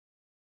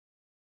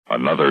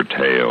Another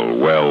tale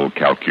well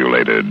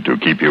calculated to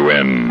keep you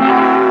in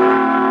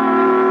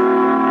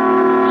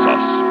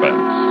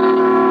suspense.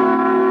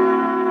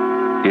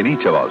 In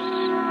each of us,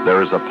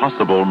 there is a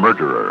possible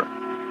murderer,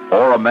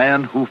 or a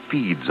man who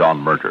feeds on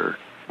murder,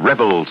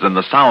 revels in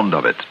the sound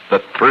of it,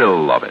 the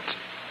thrill of it.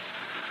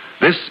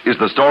 This is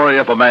the story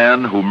of a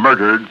man who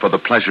murdered for the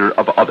pleasure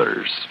of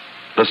others.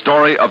 The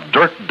story of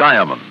Dirk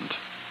Diamond,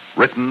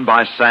 written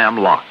by Sam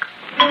Locke.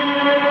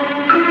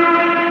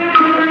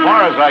 As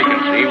far as I can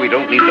see, we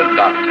don't need the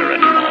doctor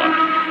anymore.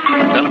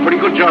 He's done a pretty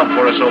good job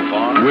for us so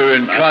far. We're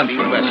in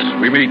conference.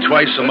 We meet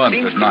twice a month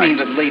at night.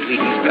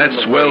 That's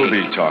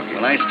Welby talking.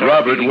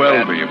 Robert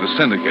Welby of the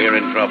syndicate. We're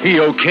in trouble. He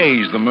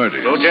okays the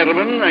murders. So,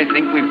 gentlemen, I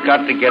think we've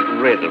got to get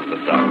rid of the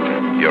doctor.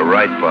 You're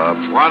right, Bob.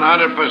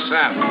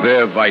 100%.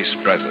 They're vice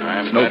presidents.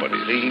 I'm Nobody.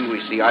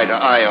 We see eye to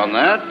eye on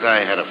that.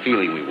 I had a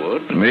feeling we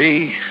would.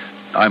 Me?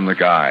 I'm the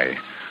guy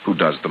who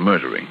does the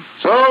murdering.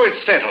 So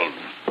it's settled.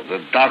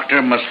 The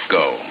doctor must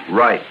go.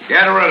 Right.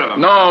 Get rid of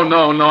him.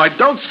 No. I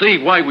don't see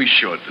why we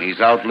should. He's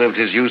outlived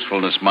his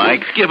usefulness,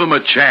 Mike. Well, give him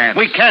a chance.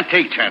 We can't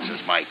take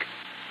chances, Mike.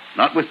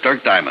 Not with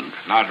Dirk Diamond.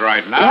 Not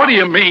right now. What do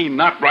you mean,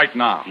 not right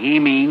now? He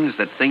means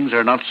that things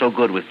are not so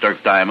good with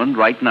Dirk Diamond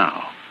right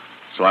now.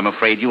 So I'm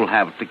afraid you'll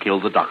have to kill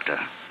the doctor.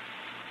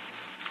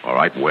 All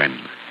right, when?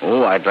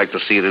 Oh, I'd like to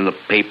see it in the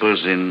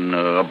papers in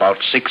about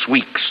 6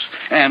 weeks.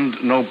 And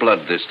no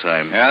blood this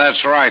time. Yeah,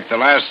 that's right. The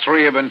last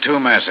 3 have been too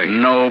messy.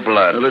 No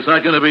blood. Well, it's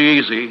not going to be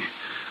easy.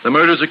 The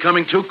murders are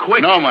coming too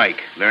quick. No,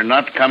 Mike. They're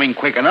not coming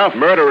quick enough.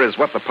 Murder is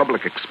what the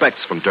public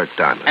expects from Dirk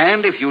Diamond.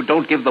 And if you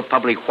don't give the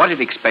public what it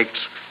expects,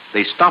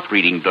 they stop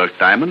reading Dirk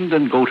Diamond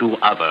and go to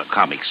other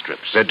comic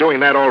strips. They're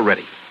doing that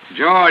already.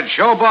 George,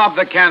 show Bob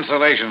the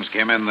cancellations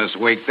came in this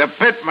week. The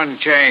Pittman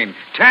chain.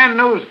 10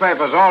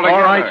 newspapers all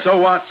together. All right, so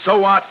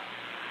what?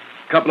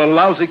 Couple of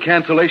lousy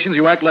cancellations.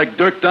 You act like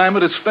Dirk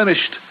Diamond is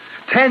finished.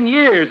 10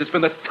 years. It's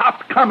been the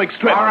top comic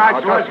strip. All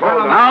right, George.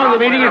 Now the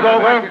meeting is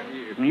over.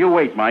 You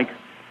wait, Mike.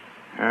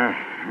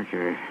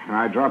 Okay.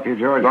 I drop you,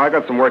 George. No, I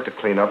got some work to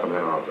clean up, and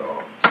then I'll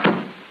go.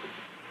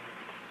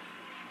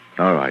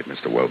 All right,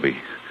 Mr. Welby.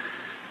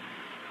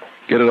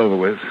 Get it over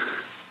with.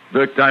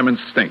 Dirk Diamond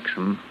stinks.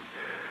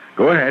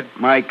 Go ahead.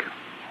 Mike,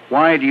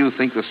 why do you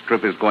think the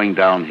strip is going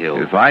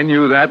downhill? If I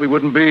knew that, we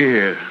wouldn't be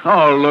here.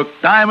 Oh, look,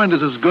 Diamond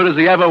is as good as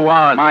he ever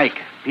was. Mike,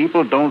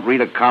 people don't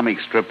read a comic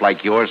strip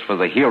like yours for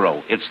the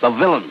hero. It's the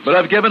villains. But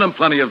I've given him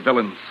plenty of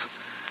villains.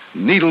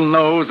 Needle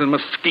Nose and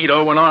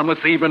Mosquito and Armless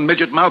Eve and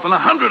Midget Mouth and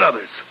 100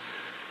 others.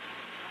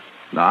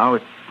 Now,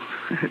 it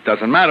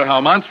doesn't matter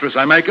how monstrous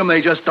I make them.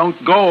 They just don't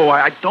go.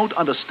 I don't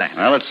understand.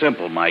 Well, it's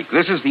simple, Mike.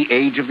 This is the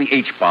age of the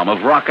H-bomb,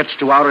 of rockets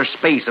to outer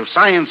space, of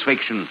science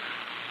fiction.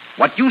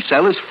 What you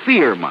sell is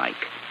fear, Mike.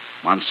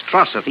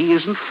 Monstrosity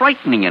isn't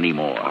frightening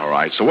anymore. All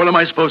right, so what am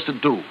I supposed to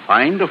do?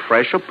 Find a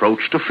fresh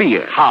approach to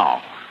fear.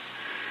 How?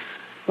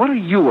 What are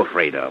you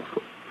afraid of?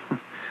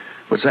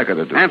 What's that got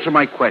to do? Answer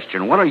my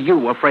question. What are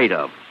you afraid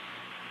of?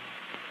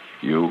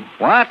 You.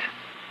 What?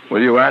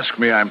 Well, you ask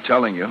me, I'm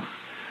telling you.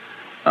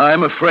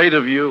 I'm afraid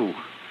of you.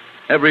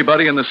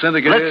 Everybody in the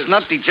syndicate Let's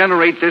not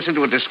degenerate this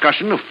into a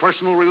discussion of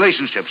personal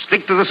relationships.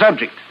 Stick to the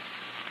subject.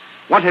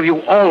 What have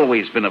you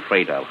always been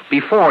afraid of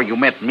before you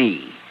met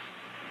me?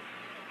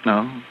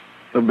 No,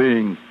 of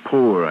being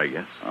poor, I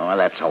guess. Oh,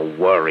 that's a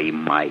worry,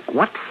 Mike.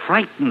 What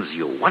frightens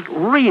you? What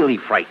really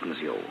frightens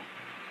you?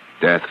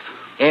 Death.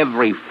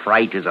 Every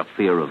fright is a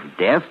fear of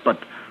death, but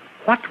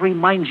what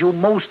reminds you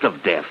most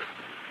of death?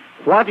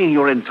 What in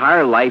your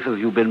entire life have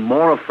you been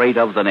more afraid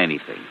of than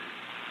anything?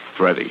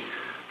 Freddie.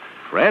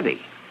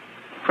 Freddie?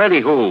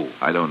 Freddie who?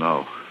 I don't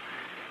know.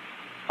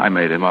 I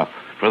made him up.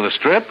 For the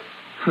strip?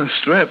 The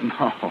strip?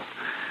 No.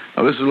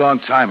 No, this was a long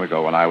time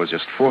ago when I was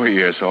just 4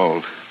 years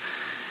old.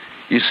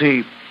 You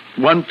see,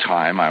 one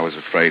time I was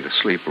afraid to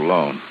sleep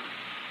alone.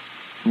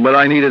 But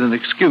I needed an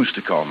excuse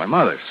to call my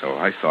mother, so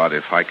I thought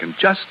if I can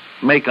just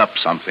make up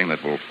something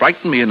that will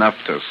frighten me enough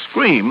to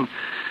scream,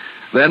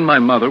 then my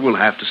mother will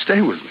have to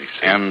stay with me.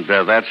 See? And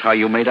that's how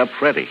you made up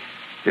Freddie?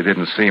 It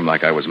didn't seem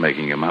like I was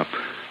making him up.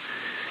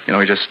 You know,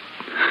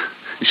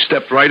 he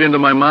stepped right into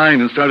my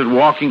mind and started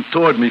walking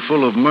toward me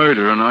full of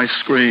murder, and I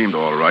screamed.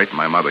 All right,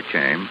 my mother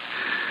came.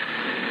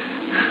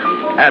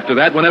 After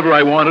that, whenever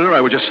I wanted her,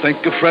 I would just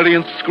think of Freddie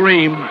and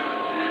scream.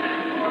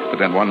 But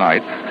then one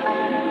night,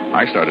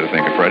 I started to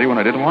think of Freddie when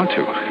I didn't want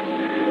to.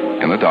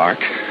 In the dark,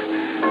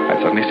 I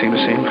suddenly seemed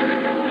to see him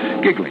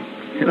giggling,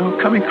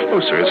 coming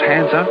closer, his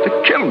hands out to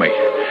kill me.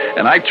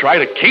 And I'd try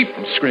to keep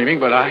from screaming,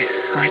 but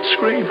I'd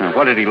scream.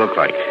 What did he look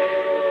like?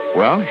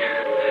 Well,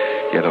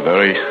 he had a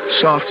very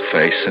soft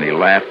face, and he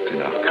laughed in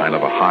a kind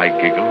of a high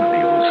giggle, and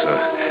he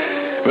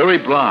was very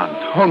blond,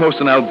 almost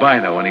an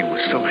albino, and he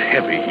was so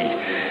heavy.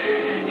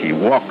 He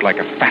walked like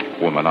a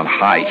fat woman on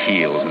high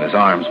heels, and his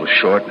arms were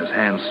short, and his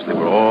hands, they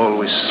were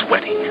always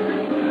sweaty.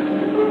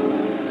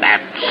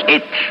 That's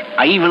it.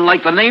 I even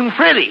like the name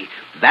Freddie.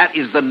 That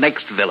is the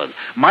next villain.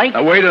 Mike?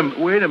 Now, wait a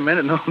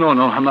minute. No,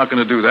 I'm not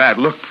going to do that.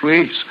 Look,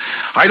 please.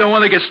 I don't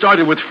want to get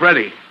started with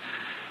Freddie.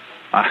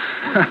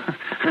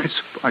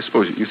 I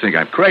suppose you think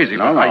I'm crazy.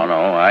 No, but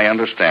no. I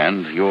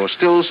understand. You're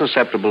still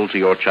susceptible to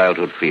your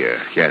childhood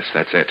fear. Yes,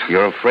 that's it.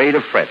 You're afraid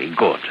of Freddie.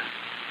 Good.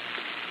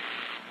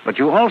 But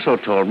you also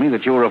told me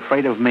that you were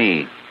afraid of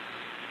me.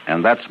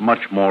 And that's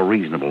much more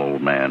reasonable,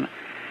 old man.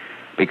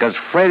 Because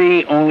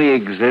Freddie only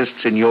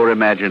exists in your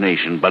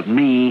imagination. But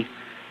me,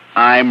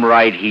 I'm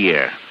right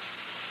here.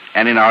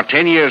 And in our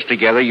 10 years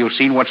together, you've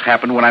seen what's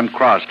happened when I'm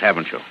crossed,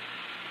 haven't you?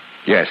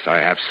 Yes, I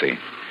have seen.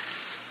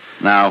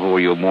 Now, who are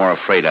you more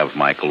afraid of,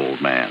 Michael,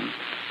 old man?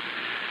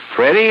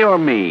 Freddie or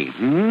me,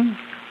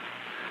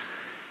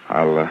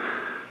 I'll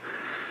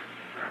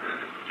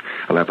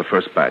have the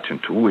first batch in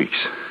 2 weeks.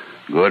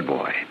 Good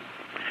boy.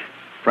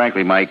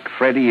 Frankly, Mike,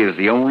 Freddie is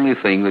the only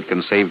thing that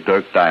can save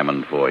Dirk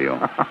Diamond for you.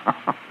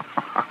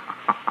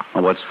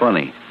 Oh, what's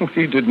funny?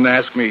 You didn't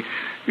ask me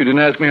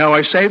how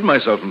I saved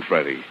myself from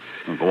Freddie.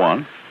 Well, go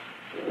on.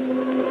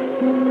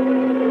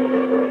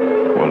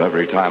 Well,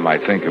 every time I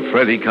think of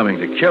Freddie coming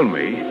to kill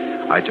me,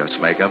 I just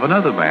make up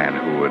another man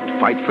who would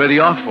fight Freddie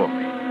off for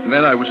me. And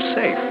then I was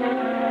safe.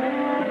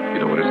 You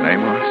know what his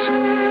name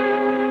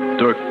was?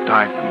 Dirk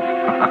Diamond.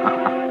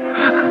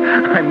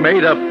 I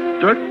made up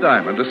Dirk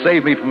Diamond to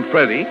save me from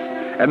Freddie,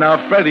 and now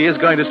Freddie is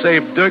going to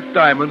save Dirk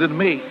Diamond and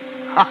me.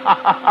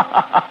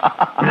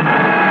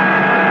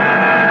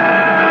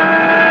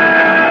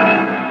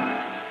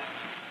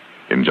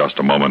 In just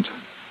a moment,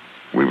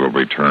 we will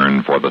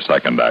return for the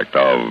second act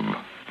of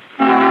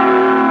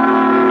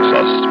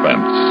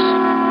Suspense.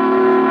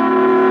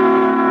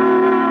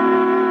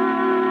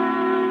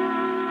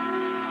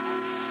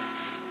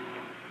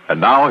 And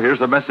now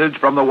here's a message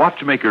from the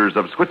watchmakers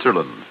of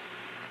Switzerland.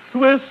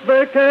 Swiss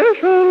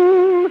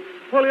vacation,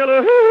 Swiss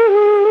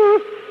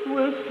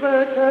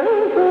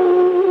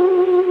vacation.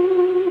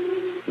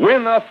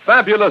 Win a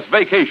fabulous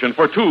vacation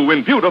for two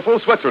in beautiful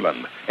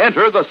Switzerland.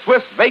 Enter the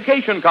Swiss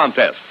Vacation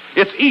Contest.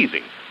 It's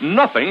easy.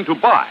 Nothing to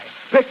buy.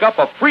 Pick up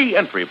a free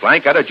entry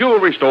blank at a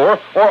jewelry store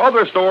or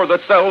other store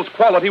that sells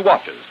quality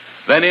watches.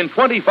 Then in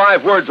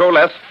 25 words or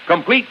less,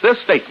 complete this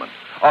statement.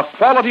 A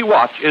quality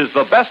watch is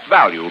the best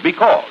value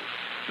because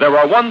there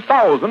are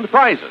 1,000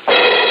 prizes.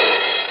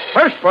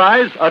 First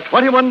prize, a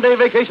 21-day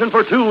vacation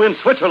for two in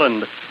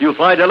Switzerland. You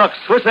fly deluxe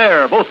Swiss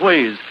Air both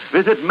ways.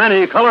 Visit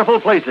many colorful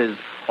places.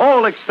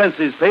 All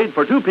expenses paid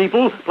for two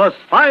people, plus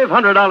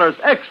 $500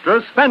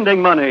 extra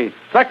spending money.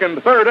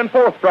 Second, third, and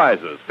fourth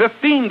prizes.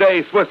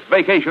 15-day Swiss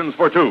vacations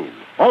for two.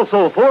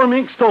 Also, 4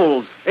 mink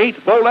stoles,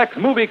 8 Bolex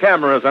movie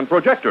cameras and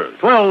projectors.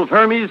 12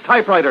 Hermes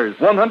typewriters,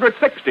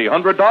 160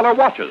 $100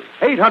 watches.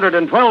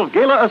 812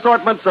 gala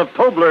assortments of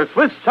Tobler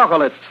Swiss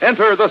chocolates.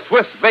 Enter the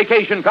Swiss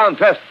Vacation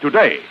Contest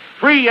today.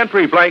 Free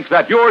entry blanks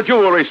at your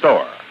jewelry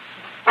store.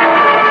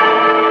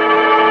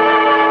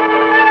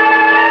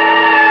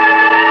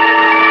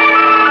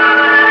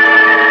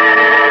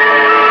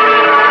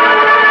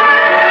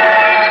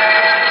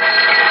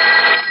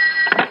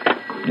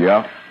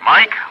 Yeah?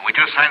 Mike, we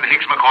just signed the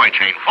Higgs-McCoy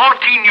chain.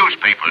 14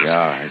 newspapers.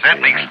 Yeah, That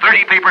makes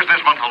 30 papers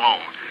this month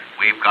alone.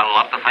 We've got a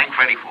lot to thank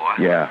Freddie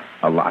for. Yeah,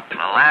 a lot. The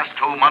last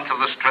 2 months of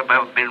the strip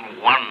have been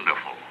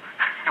wonderful.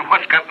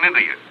 What's gotten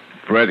into you?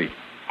 Freddie.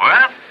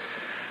 What?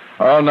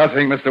 Oh,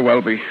 nothing, Mr.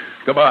 Welby.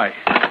 Goodbye.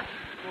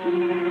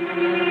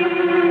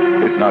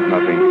 It's not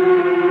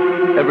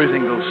nothing.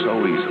 Everything goes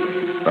so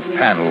easily. The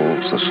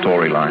panels, the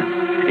storyline,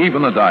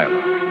 even the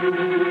dialogue.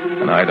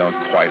 And I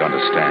don't quite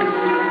understand.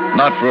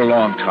 Not for a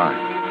long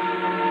time.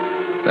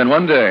 Then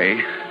one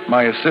day,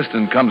 my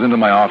assistant comes into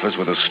my office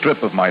with a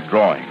strip of my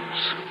drawings.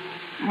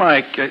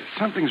 Mike,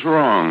 something's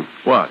wrong.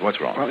 What? What's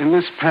wrong? Well, in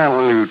this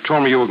panel, you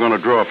told me you were going to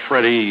draw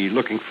Freddie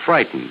looking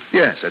frightened.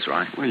 Yes, that's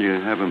right. Well, you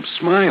have him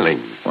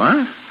smiling.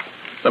 What?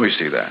 Let me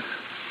see that.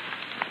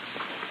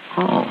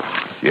 Oh,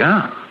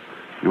 yeah.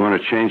 You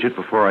want to change it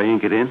before I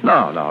ink it in?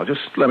 No,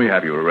 just let me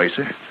have your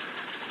eraser.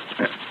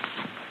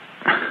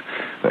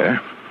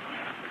 There.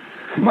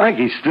 Mike,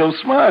 he's still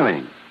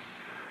smiling.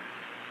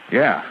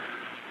 Yeah.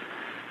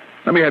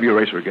 Let me have your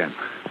eraser again.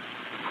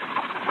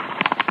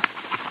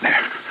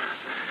 There.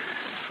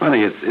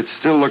 Funny, it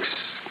still looks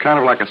kind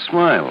of like a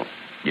smile.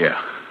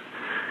 Yeah.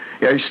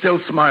 Yeah, he's still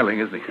smiling,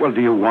 isn't he? Well,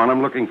 do you want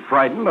him looking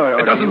frightened? Or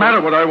it doesn't matter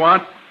what I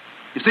want.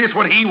 You see, it's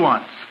what he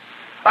wants.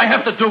 I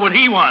have to do what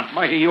he wants.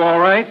 Mike, are you all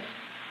right?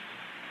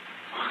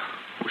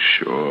 Oh,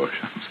 sure.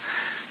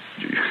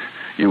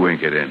 You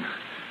ink it in.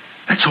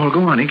 That's all.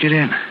 Go on, ink it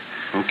in.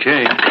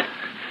 Okay.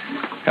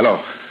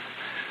 Hello.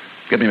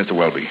 Get me Mr.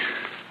 Welby.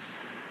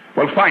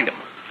 Well, find him.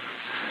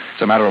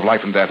 It's a matter of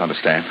life and death,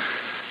 understand?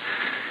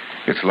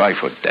 It's life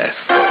or death.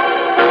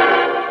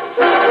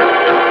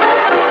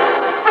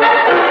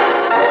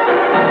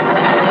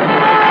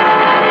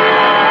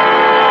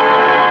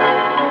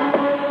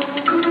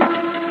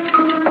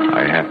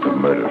 I have to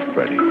murder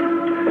Freddie.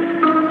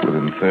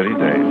 Within 30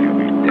 days, he'll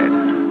be dead.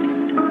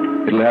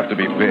 It'll have to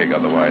be big,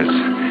 otherwise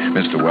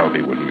Mr.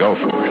 Welby wouldn't go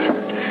for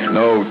it.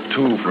 No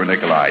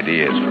two-for-a-nickel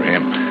ideas for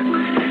him.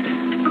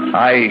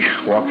 I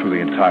walked through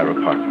the entire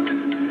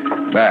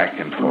apartment, back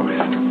and forth,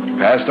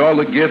 past all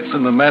the gifts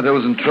and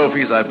mementos and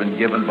trophies I've been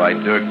given by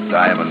Dirk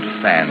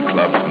Diamond Fan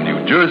Club from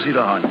New Jersey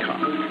to Hong Kong.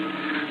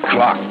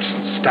 Clocks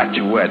and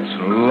statuettes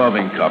and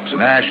loving cups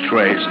and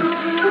ashtrays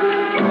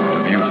and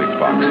the music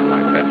box in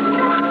my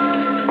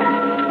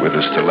bedroom with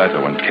a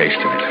stiletto encased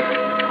in it.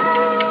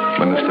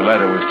 When the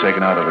stiletto was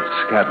taken out of its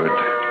scabbard,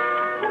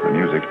 the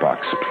music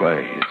box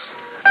plays.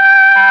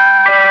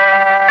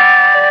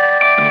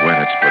 And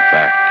when it's put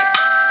back,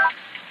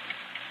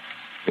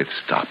 it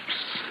stops.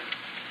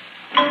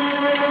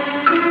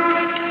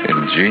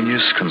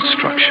 Ingenious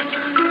construction.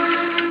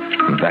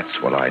 And that's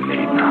what I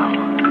need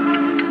now.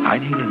 I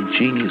need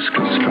ingenious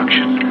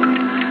construction.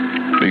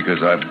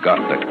 Because I've got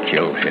to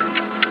kill him.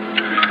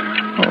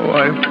 Oh,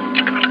 I've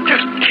got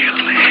to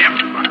kill him.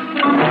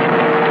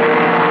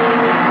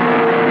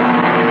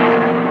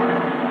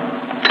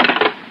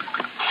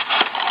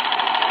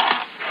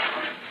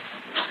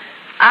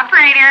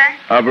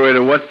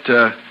 Operator, what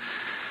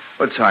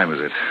time is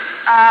it?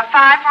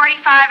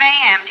 5:45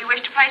 a.m. Do you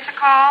wish to place a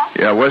call?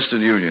 Yeah,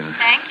 Western Union.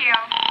 Thank you.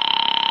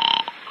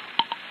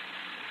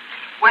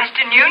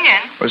 Western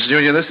Union? Western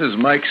Union, this is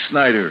Mike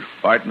Snyder,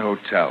 Barton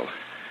Hotel.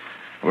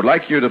 I would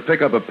like you to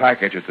pick up a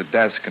package at the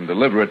desk and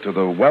deliver it to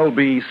the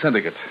Welby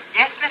Syndicate.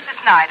 Yes,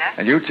 Mrs. Snyder.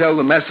 And you tell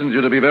the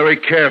messenger to be very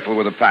careful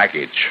with the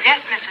package.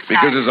 Yes, Mrs.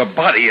 Because Snyder. there's a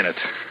body in it.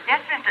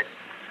 Yes, Mr.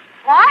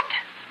 What?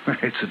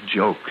 It's a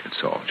joke,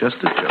 it's all.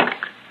 Just a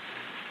joke.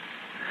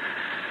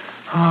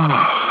 Oh,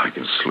 I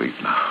can sleep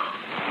now.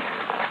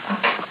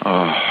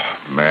 Oh,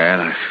 man,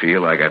 I feel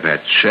like I've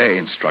had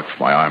chains struck from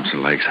my arms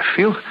and legs. I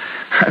feel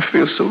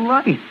so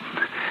light.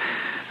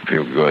 I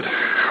feel good.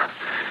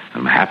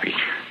 I'm happy.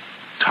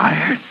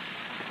 Tired.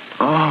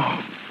 Oh,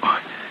 boy.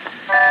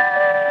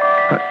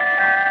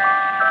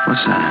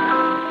 What's that?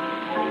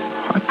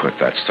 I put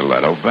that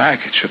stiletto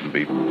back. It shouldn't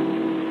be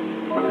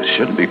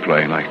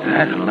playing like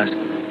that unless...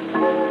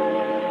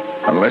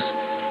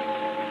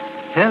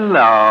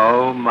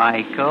 Hello,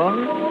 Michael.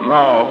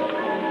 No.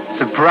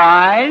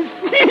 Surprise?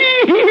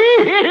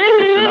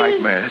 It's a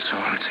nightmare, that's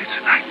all. It's a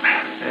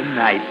nightmare. A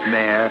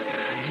nightmare.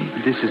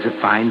 This is a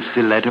fine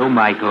stiletto,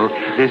 Michael.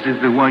 This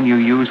is the one you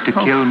used to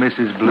kill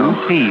Mrs. Blue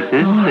Teeth,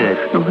 isn't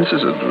it? No, this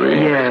is a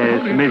dream.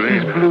 Yes,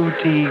 Mrs. Blue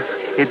Teeth.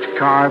 It's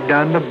carved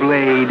on the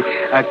blade.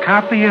 A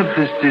copy of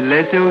the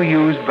stiletto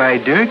used by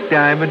Dirk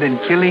Diamond in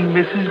killing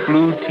Mrs.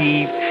 Blue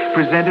Teeth,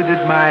 presented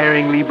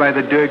admiringly by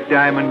the Dirk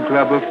Diamond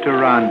Club of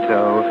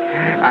Toronto.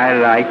 I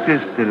like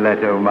this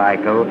stiletto,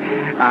 Michael.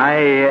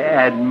 I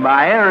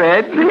admire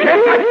it. You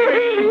can't.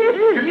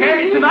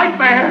 It's a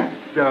nightmare.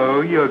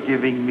 So you're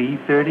giving me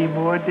 30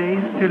 more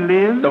days to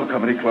live? Don't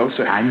come any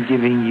closer. I'm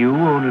giving you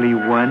only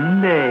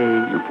 1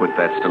 day. You put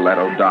that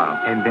stiletto down.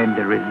 And then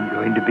there isn't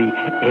going to be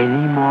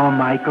any more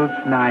Michael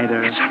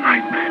Snyder. It's a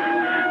nightmare.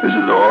 This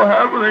is all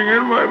happening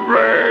in my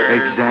brain.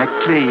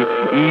 Exactly.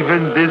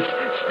 Even this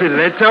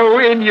stiletto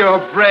in your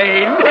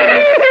brain.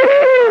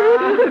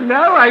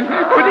 Now I'm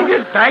putting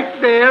it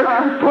back there.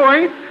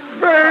 Point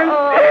first.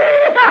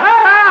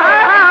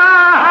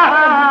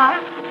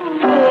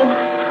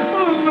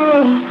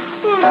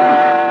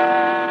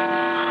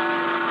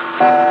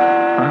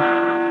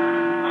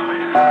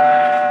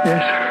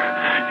 Yes.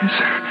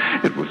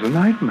 It was a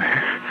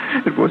nightmare.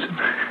 It wasn't. No,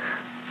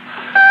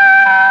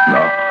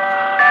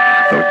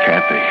 it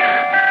can't be.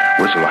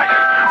 Where's the light?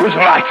 Where's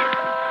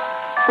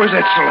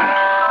that stiletto?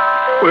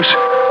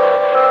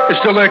 It's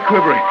still there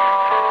quivering.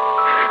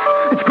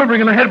 It's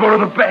quivering in the headboard of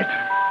the bed.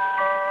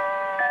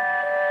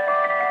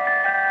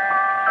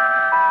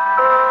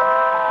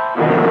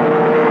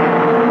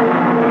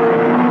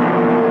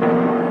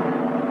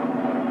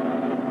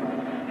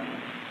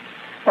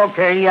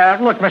 Okay,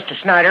 look, Mr.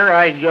 Snyder,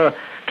 I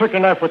took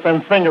enough with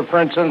them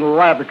fingerprints in the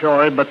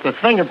laboratory, but the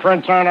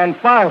fingerprints aren't on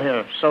file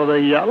here, so the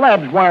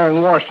lab's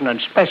wiring Washington.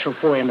 Special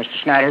for you,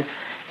 Mr. Snyder.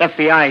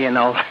 FBI, you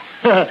know.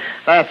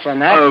 That's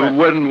an act.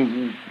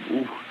 When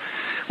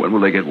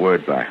will they get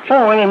word back?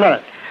 Oh, any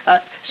minute.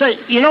 Say,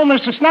 you know,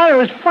 Mr.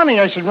 Snyder, it's funny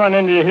I should run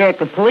into you here at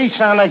the police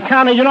on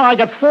account of, I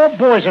got 4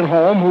 boys at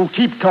home who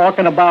keep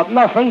talking about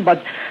nothing,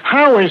 but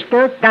how is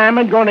Dirk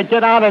Diamond going to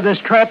get out of this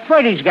trap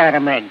Freddy's got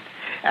him in?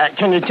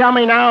 Can you tell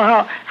me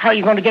now how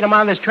you're going to get him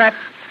out of this trap?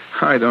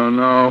 I don't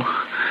know.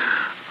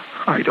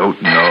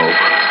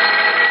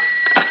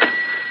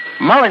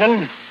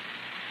 Mulligan.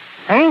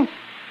 Huh?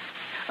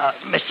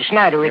 Mr.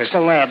 Snyder, it's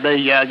the lab.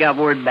 They got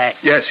word back.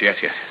 Yes.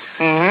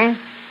 Mm-hmm.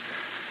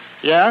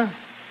 Yeah?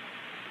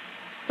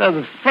 They're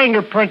the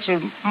fingerprints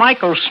of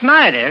Michael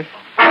Snyder.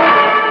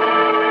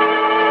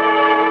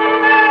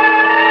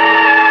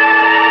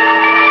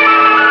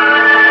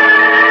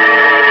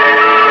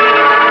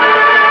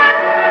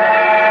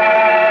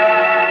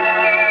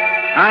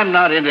 I'm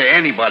not into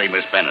anybody,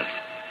 Miss Bennett.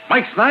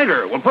 Mike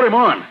Snyder, we'll put him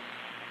on.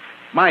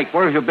 Mike,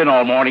 where have you been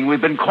all morning? We've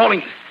been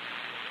calling...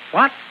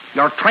 What?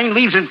 Your train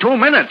leaves in 2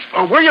 minutes.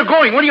 Oh, where are you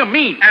going? What do you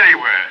mean?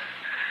 Anywhere.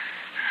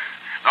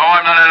 No,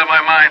 I'm not out of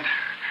my mind.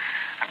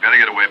 I've got to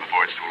get away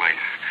before it's too late.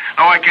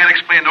 No, I can't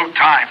explain. No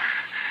time.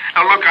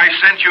 Now, look, I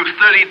sent you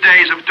 30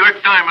 days of Dirk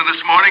Diamond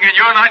this morning, and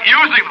you're not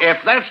using them.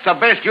 If that's the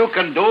best you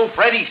can do,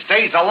 Freddie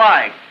stays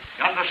alive.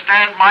 You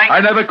understand, Mike?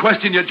 I never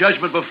questioned your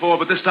judgment before,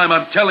 but this time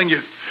I'm telling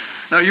you.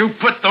 Now, you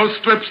put those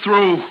strips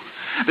through,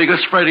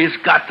 because Freddie's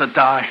got to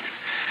die.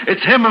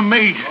 It's him or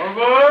me.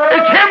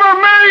 It's him or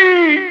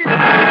me!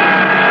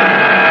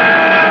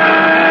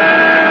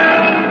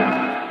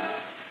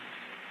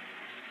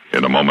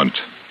 In a moment,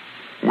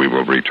 we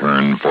will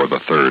return for the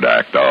third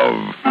act of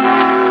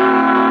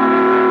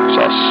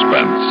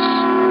Suspense.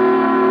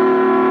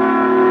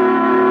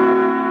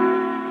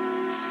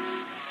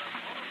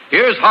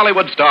 Here's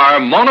Hollywood star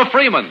Mona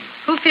Freeman.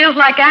 Who feels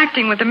like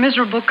acting with a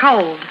miserable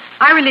cold?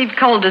 I relieve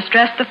cold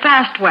distress the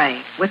fast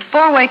way with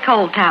 4-way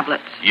cold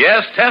tablets.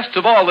 Yes, tests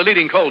of all the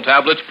leading cold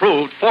tablets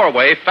proved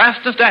 4-way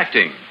fastest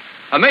acting.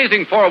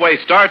 Amazing 4-way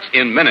starts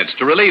in minutes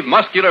to relieve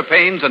muscular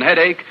pains and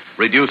headache,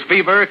 reduce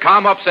fever,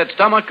 calm upset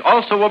stomach,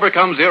 also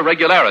overcomes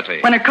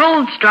irregularity. When a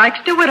cold strikes,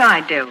 do what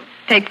I do.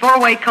 Take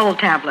 4-way cold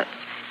tablets.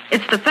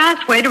 It's the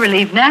fast way to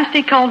relieve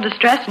nasty cold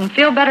distress and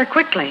feel better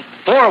quickly.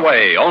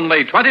 4-way,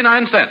 only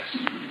 29 cents.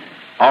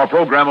 Our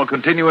program will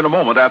continue in a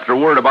moment after a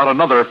word about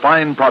another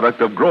fine product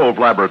of Grove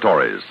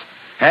Laboratories.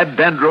 Had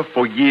dandruff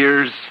for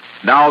years?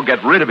 Now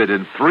get rid of it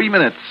in 3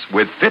 minutes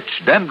with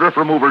Fitch Dandruff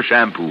Remover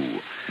Shampoo.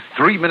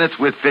 3 minutes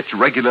with Fitch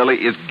regularly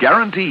is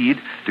guaranteed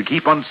to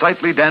keep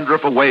unsightly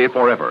dandruff away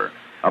forever.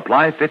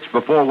 Apply Fitch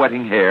before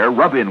wetting hair,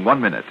 rub in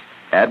 1 minute.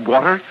 Add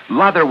water,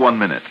 lather 1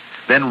 minute.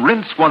 Then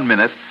rinse 1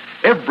 minute.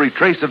 Every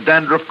trace of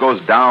dandruff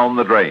goes down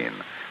the drain.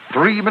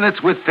 3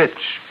 minutes with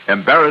Fitch.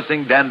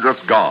 Embarrassing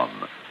dandruff's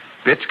gone.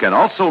 Fitch can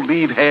also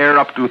leave hair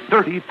up to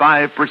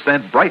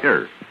 35%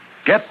 brighter.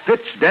 Get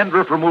Fitch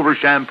Dandruff Remover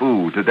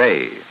Shampoo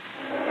today.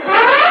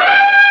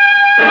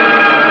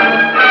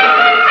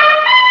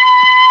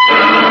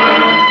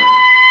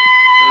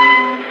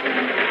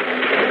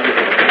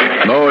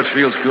 No, it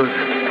feels good.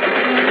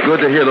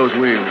 Good to hear those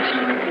wheels.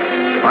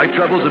 My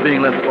troubles are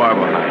being left far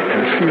behind,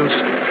 and it feels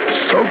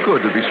so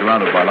good to be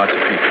surrounded by lots of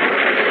people.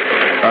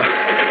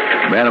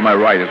 The man on my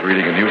right is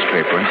reading a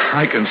newspaper, and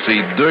I can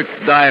see Dirk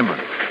Diamond.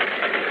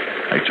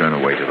 I turn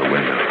away to the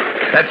window.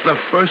 That's the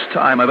first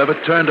time I've ever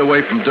turned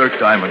away from Dirk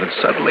Diamond, and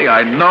suddenly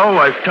I know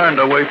I've turned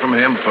away from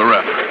him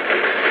forever.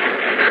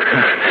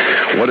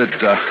 What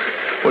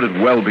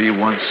did Welby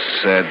once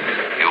said?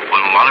 You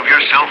put a lot of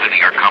yourself into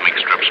your comic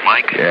strips,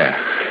 Mike.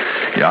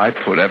 Yeah, I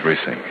put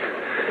everything.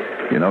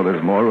 You know,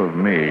 there's more of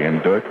me in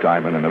Dirk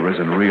Diamond than there is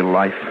in real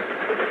life.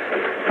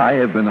 I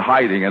have been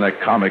hiding in a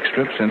comic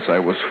strip since I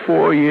was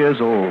 4 years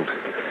old.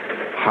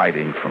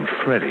 Hiding from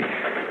Freddie.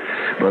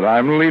 But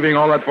I'm leaving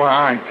all that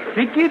behind.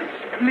 Tickets,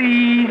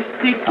 please.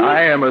 Tickets.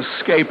 I am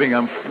escaping.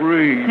 I'm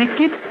free.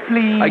 Tickets,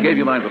 please. I gave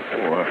you mine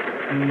before.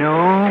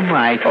 No,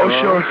 Michael. Oh,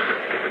 sure.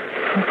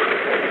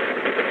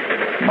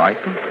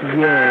 Michael?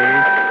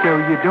 Yes. So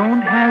you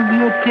don't have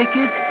your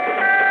ticket?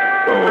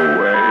 Go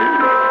away.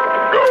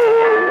 Go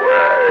away.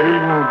 You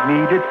won't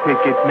need a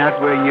ticket,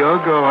 not where you're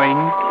going.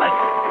 Let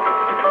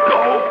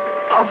go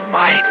of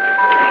my...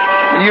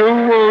 You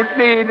won't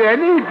need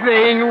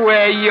anything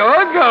where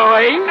you're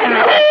going.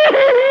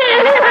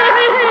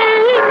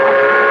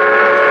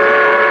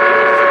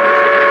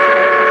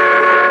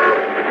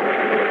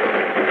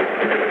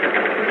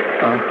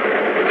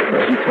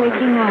 He's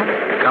waking up.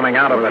 Coming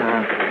out of it.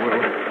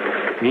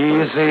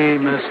 Easy,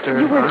 mister.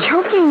 You were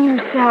choking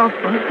yourself.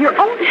 Your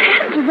own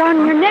hands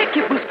around your neck.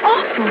 It was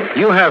awful.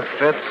 You have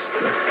fits.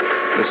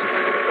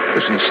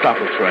 Listen, stop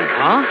the train.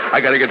 Huh?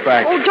 I gotta get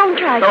back. Oh, don't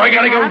try. No, I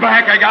gotta go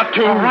back. I got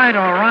to. All right.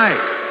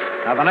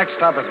 Now, the next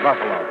stop is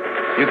Buffalo.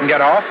 You can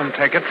get off and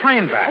take a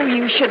train back. Oh,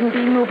 you shouldn't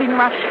be moving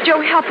around. Joe,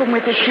 help him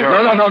with this. Sure.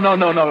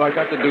 No. I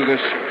got to do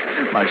this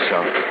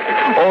myself.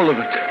 All of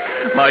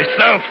it.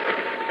 Myself.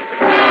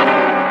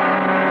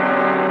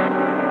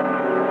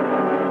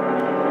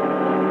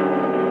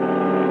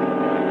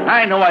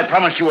 I know I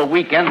promised you a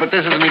weekend, but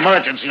this is an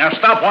emergency. Now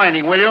stop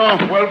whining, will you?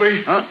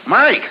 Welby? Huh?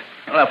 Mike?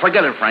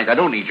 Forget it, Frank. I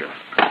don't need you.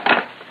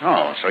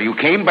 Oh, so you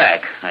came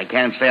back. I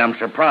can't say I'm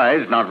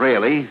surprised. Not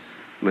really.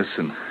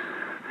 Listen.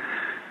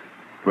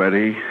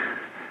 Freddie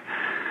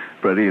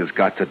has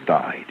got to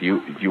die.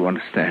 Do you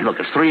understand? Look,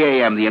 it's 3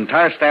 a.m. The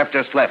entire staff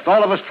just left.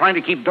 All of us trying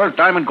to keep Dirk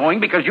Diamond going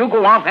because you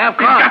go off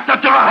half-cocked. He's got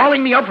to die!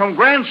 Calling me up from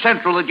Grand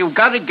Central that you've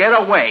got to get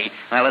away.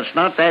 Well, it's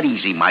not that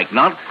easy, Mike.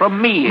 Not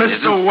from me,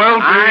 Mr.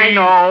 Welby! I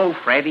know.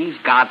 Freddie's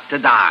got to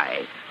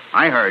die.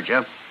 I heard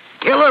you.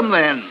 Kill him,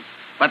 then.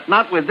 But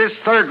not with this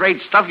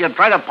third-rate stuff you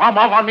tried to palm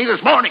off on me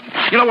this morning.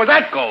 You know where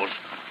that goes.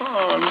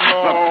 Oh, no.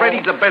 Look,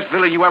 Freddie's the best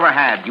villain you ever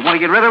had. You want to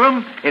get rid of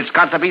him? It's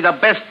got to be the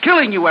best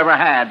killing you ever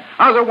had.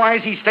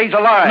 Otherwise, he stays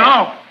alive.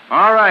 No.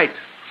 All right.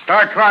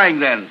 Start trying,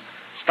 then.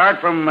 Start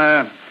from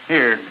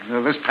here,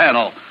 this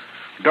panel.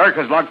 Dirk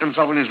has locked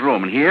himself in his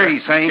room, and here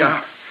he's saying...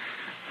 Yeah.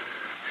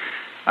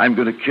 I'm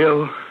going to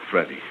kill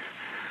Freddie.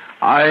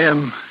 I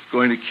am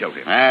going to kill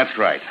him. That's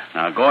right.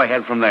 Now, go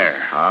ahead from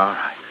there. All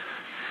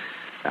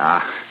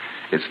right.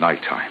 It's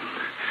nighttime.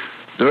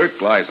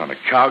 Dirk lies on a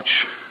couch,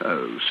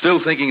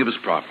 still thinking of his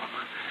problem.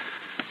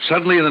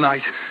 Suddenly in the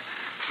night,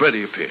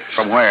 Freddie appears.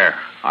 From where?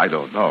 I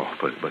don't know,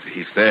 but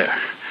he's there,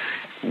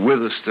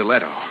 with a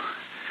stiletto.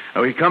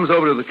 Now, he comes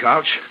over to the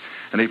couch,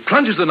 and he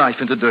plunges the knife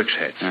into Dirk's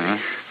head. Uh-huh.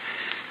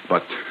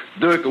 But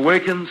Dirk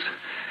awakens,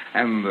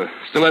 and the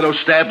stiletto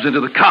stabs into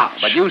the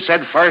couch. But you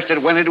said first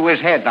it went into his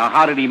head. Now,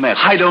 how did he miss?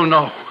 I don't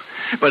know.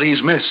 but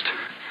he's missed.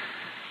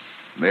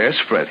 There's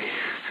Freddy.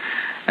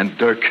 And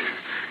Dirk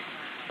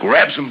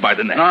grabs him by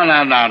the neck.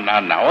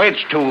 No.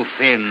 It's too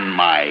thin,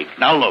 Mike.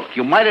 Now, look,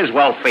 you might as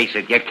well face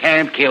it. You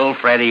can't kill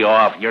Freddy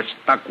off. You're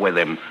stuck with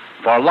him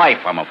for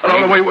life, I'm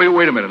afraid. Oh,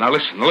 wait a minute. Now,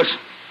 listen.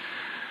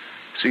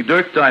 See,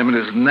 Dirk Diamond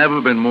has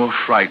never been more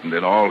frightened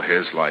in all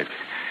his life.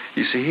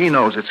 You see, he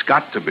knows it's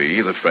got to be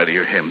either Freddy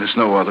or him. There's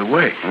no other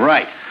way.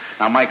 Right.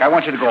 Now, Mike, I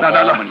want you to go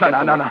home.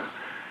 No.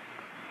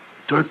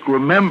 Dirk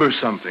remembers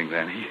something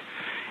then.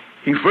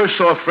 He first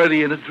saw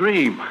Freddy in a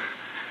dream.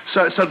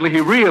 Suddenly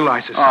he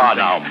realizes something. Oh,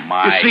 now,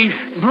 Mike. You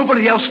see,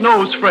 nobody else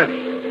knows Freddy.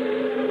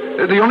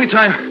 The only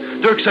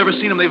time Dirk's ever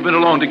seen him, they've been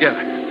alone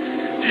together.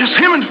 Just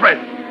him and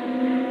Freddy.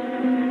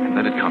 And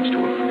then it comes to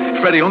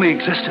him. Freddy only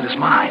exists in his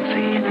mind,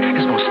 see?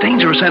 His most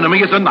dangerous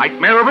enemy is the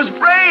nightmare of his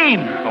brain.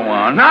 Go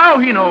on. Now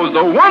he knows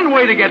the one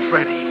way to get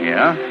Freddy.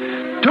 Yeah?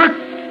 Dirk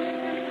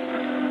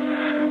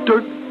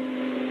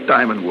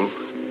Diamond will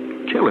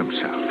kill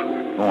himself.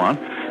 Go on.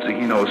 See,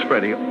 he knows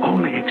Freddy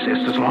only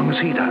exists as long as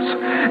he does.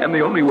 And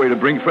the only way to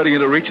bring Freddy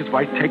into reach is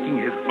by taking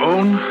his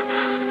own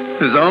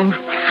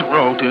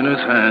throat in his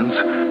hands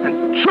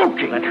and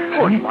choking it.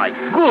 Oh, my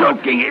God.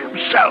 Choking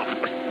himself.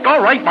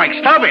 All right, Mike,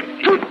 stop it.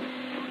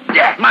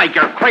 Yeah, Mike,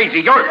 you're crazy.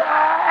 You're...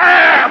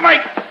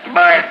 Mike.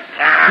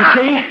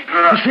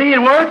 You see,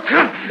 it worked.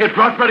 It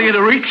brought Freddy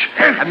into reach,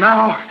 and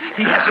now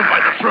he has him by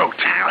the throat.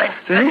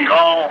 See?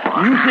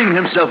 Using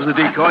himself as a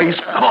decoy, he's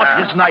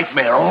caught his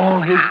nightmare.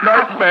 All his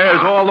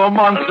nightmares, all the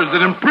monsters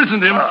that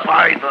imprisoned him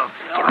by the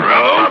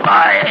throat.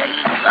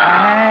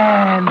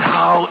 And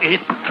how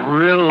it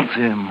thrills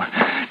him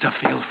to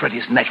feel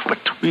Freddy's neck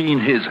between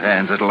his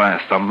hands at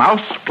last. The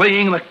mouse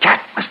playing the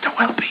cat, Mr.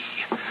 Welby.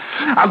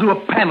 I'll do a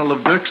panel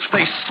of Dirk's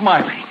face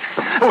smiling.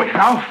 Oh, wait,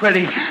 now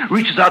Freddy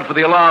reaches out for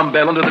the alarm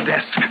bell under the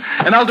desk.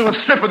 And I'll do a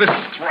strip of this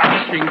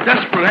thrashing,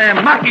 desperate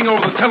hand knocking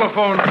over the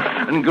telephone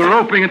and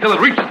groping until it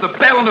reaches the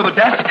bell under the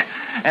desk.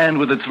 And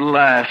with its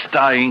last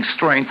dying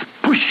strength,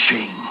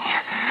 pushing.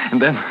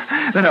 And then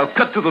I'll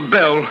cut to the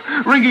bell,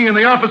 ringing in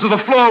the office of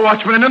the floor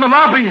watchman and in the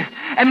lobby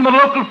and in the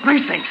local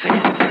precinct, see?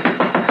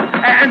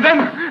 And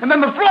then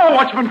the floor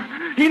watchman,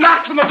 he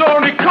knocks on the door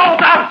and he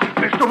calls out,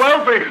 Mr.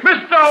 Welby!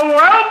 Mr.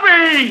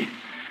 Welby!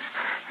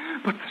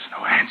 But there's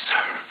no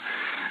answer.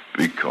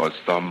 Because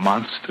the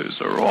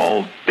monsters are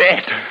all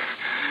dead.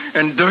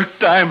 And Dirk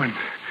Diamond,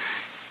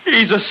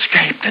 he's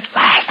escaped at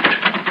last.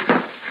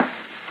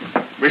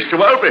 Mr.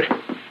 Welby.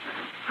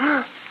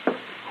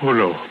 Oh,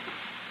 no.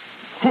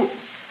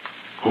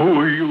 Who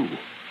are you?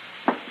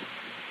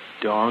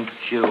 Don't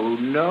you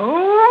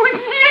know?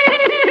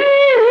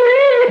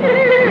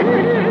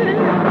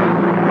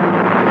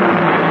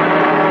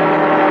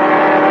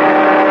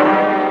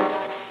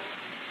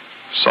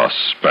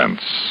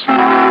 Suspense.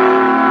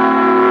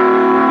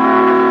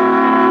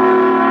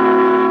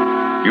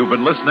 You've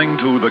been listening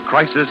to The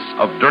Crisis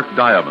of Dirk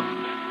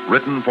Diamond,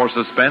 written for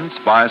Suspense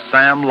by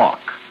Sam Locke.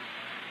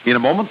 In a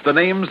moment, the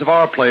names of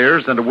our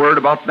players and a word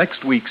about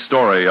next week's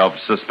story of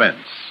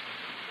Suspense.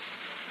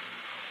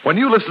 When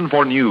you listen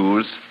for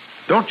news,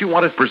 don't you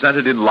want it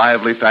presented in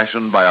lively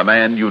fashion by a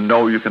man you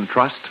know you can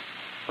trust?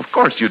 Of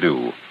course you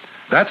do.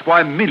 That's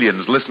why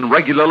millions listen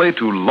regularly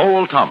to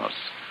Lowell Thomas,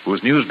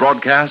 whose news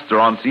broadcasts are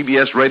on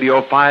CBS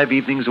Radio 5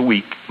 evenings a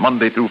week,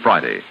 Monday through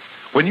Friday.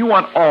 When you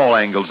want all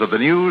angles of the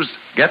news,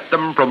 get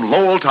them from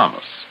Lowell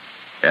Thomas.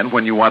 And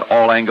when you want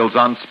all angles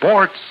on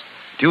sports,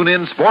 tune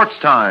in Sports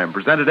Time,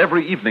 presented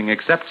every evening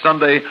except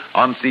Sunday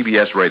on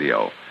CBS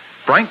Radio.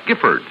 Frank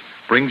Gifford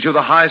brings you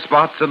the high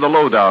spots and the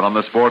lowdown on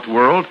the sports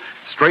world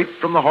straight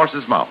from the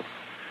horse's mouth.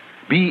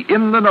 Be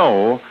in the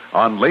know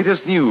on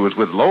latest news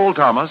with Lowell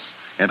Thomas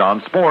and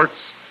on sports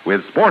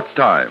with Sports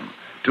Time.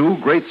 Two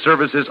great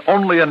services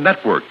only a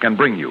network can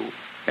bring you,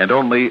 and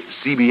only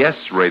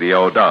CBS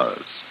Radio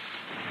does.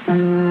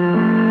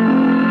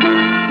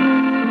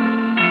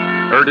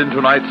 Heard in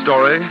tonight's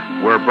story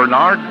were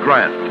Bernard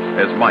Grant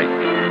as Mike,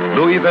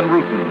 Louis Van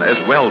Ruten as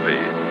Welby,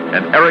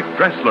 and Eric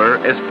Dressler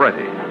as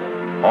Freddy.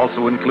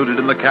 Also included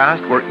in the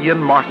cast were Ian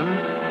Martin,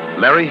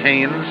 Larry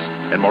Haynes,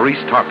 and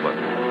Maurice Tarplin.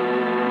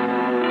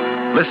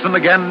 Listen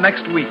again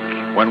next week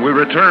when we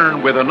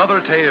return with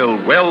another tale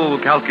well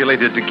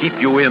calculated to keep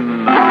you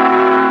in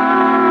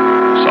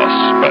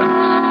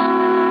suspense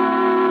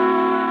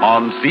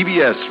on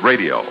CBS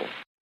Radio.